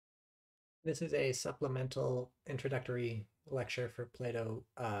This is a supplemental introductory lecture for Plato.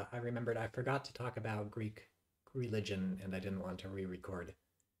 I remembered I forgot to talk about Greek religion and I didn't want to re-record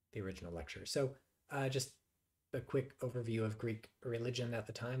the original lecture. So just a quick overview of Greek religion at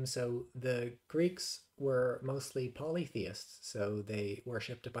the time. So the Greeks were mostly polytheists. So they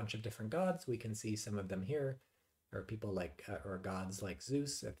worshipped a bunch of different gods. We can see some of them here, or people like, or gods like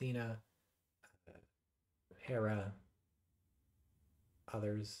Zeus, Athena, Hera,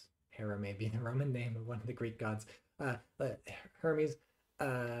 others. Hera may be the Roman name of one of the Greek gods. Hermes,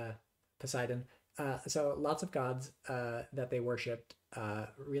 uh, Poseidon. So lots of gods that they worshipped.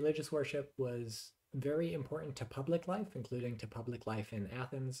 Religious worship was very important to public life, including to public life in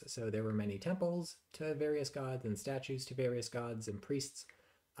Athens. So there were many temples to various gods and statues to various gods and priests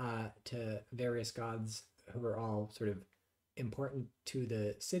to various gods who were all sort of important to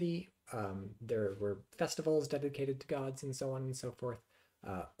the city. There were festivals dedicated to gods and so on and so forth.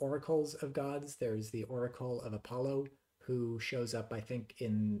 Oracles of gods. There's the Oracle of Apollo, who shows up, I think,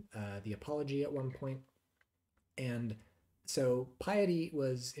 in the Apology at one point. And so piety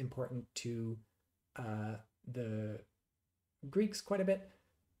was important to uh, the Greeks quite a bit.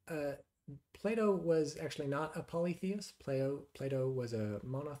 Uh, Plato was actually not a polytheist. Plato was a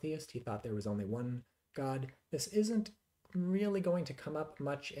monotheist. He thought there was only one God. This isn't really going to come up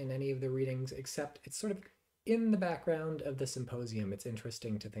much in any of the readings, except it's sort of in the background of the symposium. It's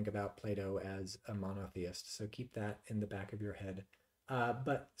interesting to think about Plato as a monotheist, so keep that in the back of your head.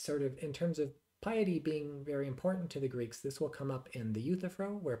 But sort of in terms of piety being very important to the Greeks, this will come up in the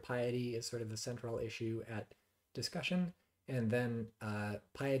Euthyphro, where piety is sort of the central issue at discussion. And then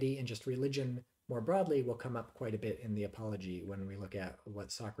piety and just religion more broadly will come up quite a bit in the Apology when we look at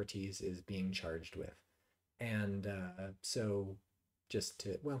what Socrates is being charged with. And so just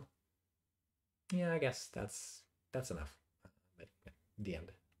to, well, yeah, I guess that's enough. But yeah, the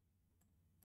end.